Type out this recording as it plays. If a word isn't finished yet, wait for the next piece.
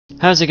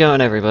How's it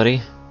going,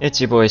 everybody? It's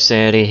your boy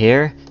Sandy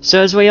here.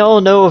 So as we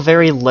all know, a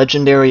very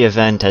legendary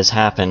event has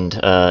happened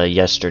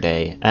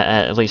yesterday,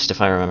 at least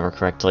if I remember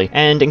correctly.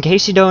 And in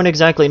case you don't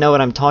exactly know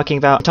what I'm talking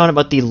about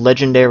the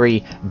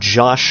legendary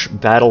Josh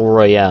Battle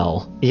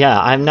Royale. Yeah,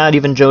 I'm not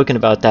even joking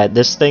about that.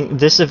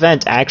 This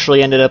event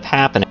actually ended up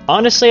happening.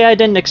 Honestly, I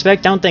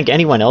don't think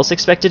anyone else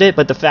expected it,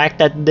 but the fact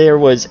that there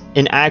was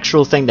an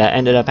actual thing that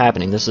ended up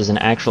happening, this was an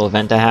actual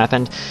event that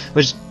happened,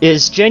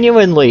 is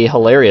genuinely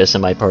hilarious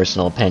in my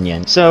personal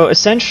opinion. So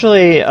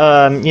essentially,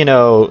 you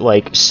know,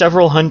 like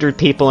several hundred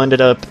people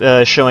ended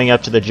up showing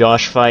up to the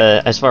Josh fight.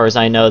 As far as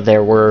I know,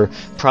 there were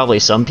probably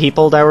some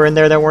people that were in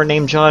there that weren't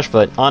named Josh,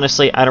 but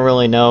honestly, I don't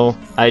really know.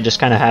 I just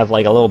kind of have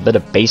like a little bit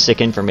of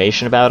basic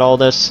information about all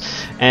this,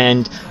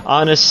 and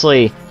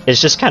honestly, it's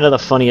just kind of the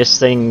funniest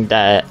thing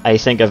that I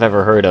think I've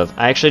ever heard of.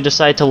 I actually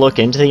decided to look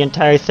into the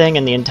entire thing,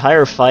 and the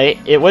entire fight,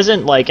 it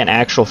wasn't like an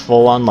actual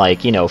full-on,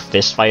 like, you know,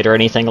 fist fight or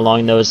anything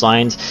along those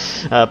lines.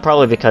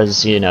 Probably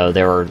because, you know,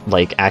 there were,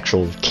 like,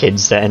 actual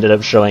kids that ended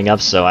up showing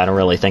up, so I don't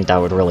really think that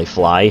would really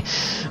fly.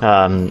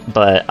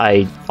 But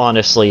I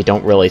honestly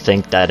don't really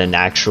think that an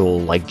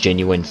actual, like,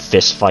 genuine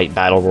fist fight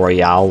battle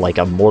royale, like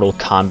a Mortal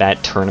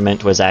Kombat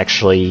tournament, was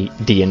actually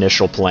the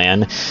initial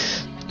plan.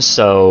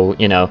 So,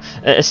 you know,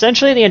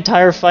 essentially the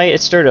entire fight,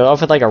 it started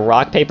off with like a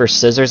rock, paper,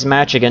 scissors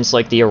match against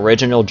like the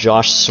original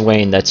Josh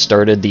Swain that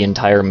started the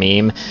entire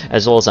meme,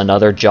 as well as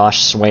another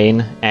Josh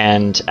Swain,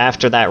 and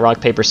after that rock,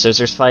 paper,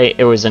 scissors fight,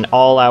 it was an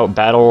all-out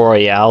battle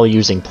royale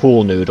using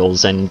pool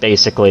noodles, and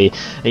basically,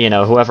 you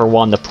know, whoever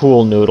won the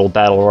pool noodle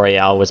battle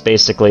royale was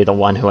basically the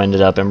one who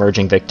ended up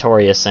emerging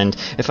victorious, and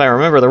if I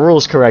remember the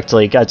rules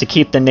correctly, got to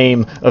keep the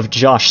name of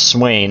Josh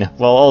Swain,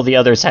 while all the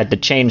others had to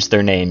change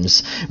their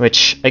names,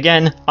 which,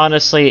 again,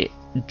 honestly,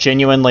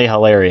 genuinely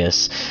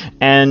hilarious.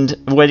 And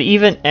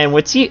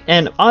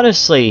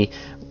honestly,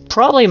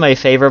 probably my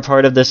favorite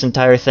part of this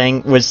entire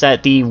thing was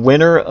that the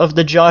winner of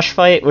the Josh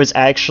fight was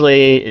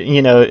actually,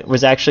 you know,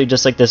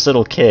 just like this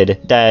little kid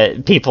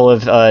that people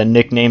have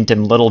nicknamed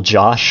him Little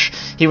Josh.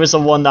 He was the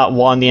one that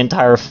won the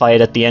entire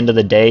fight at the end of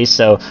the day,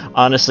 so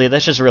honestly,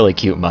 that's just really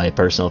cute, in my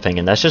personal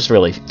opinion. That's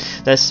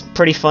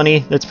pretty funny,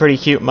 that's pretty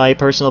cute, in my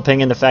personal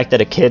opinion. The fact that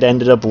a kid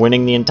ended up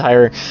winning the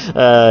entire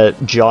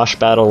Josh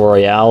Battle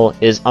Royale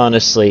is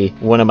honestly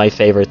one of my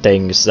favorite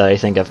things that I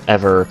think I've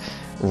ever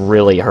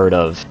really heard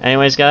of.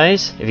 Anyways,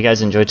 guys, if you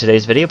guys enjoyed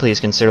today's video, please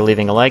consider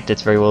leaving a like.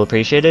 That's very well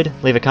appreciated.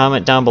 Leave a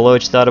comment down below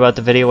what you thought about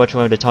the video, what you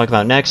wanted to talk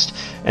about next,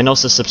 and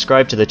also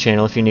subscribe to the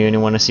channel if you're new and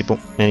you want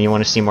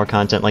to see more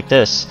content like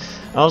this.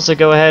 Also,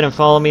 go ahead and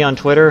follow me on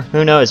Twitter.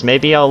 Who knows,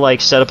 maybe I'll like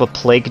set up a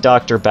Plague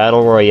Doctor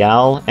Battle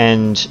Royale,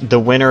 and the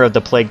winner of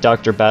the Plague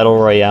Doctor Battle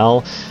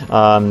Royale,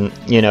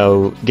 you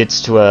know,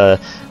 gets to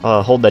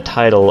hold the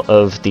title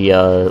of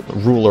the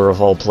ruler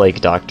of all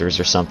Plague Doctors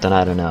or something,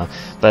 I don't know.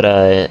 But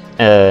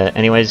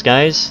anyways,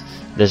 guys,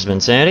 this has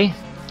been Sandy.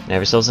 Have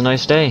yourselves a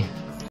nice day.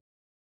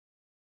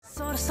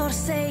 Sort of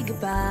say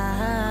goodbye.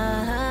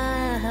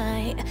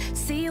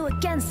 See you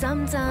again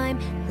sometime.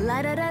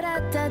 La da da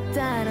da da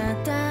da da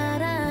da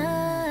da.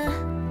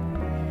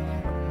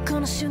 こ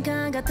の瞬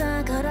間が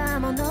宝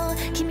物。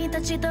君た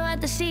ちと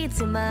私い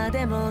つま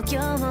でも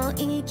今日も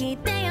生き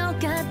てよ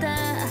かっ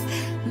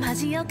た。マ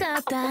ジよか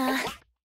った。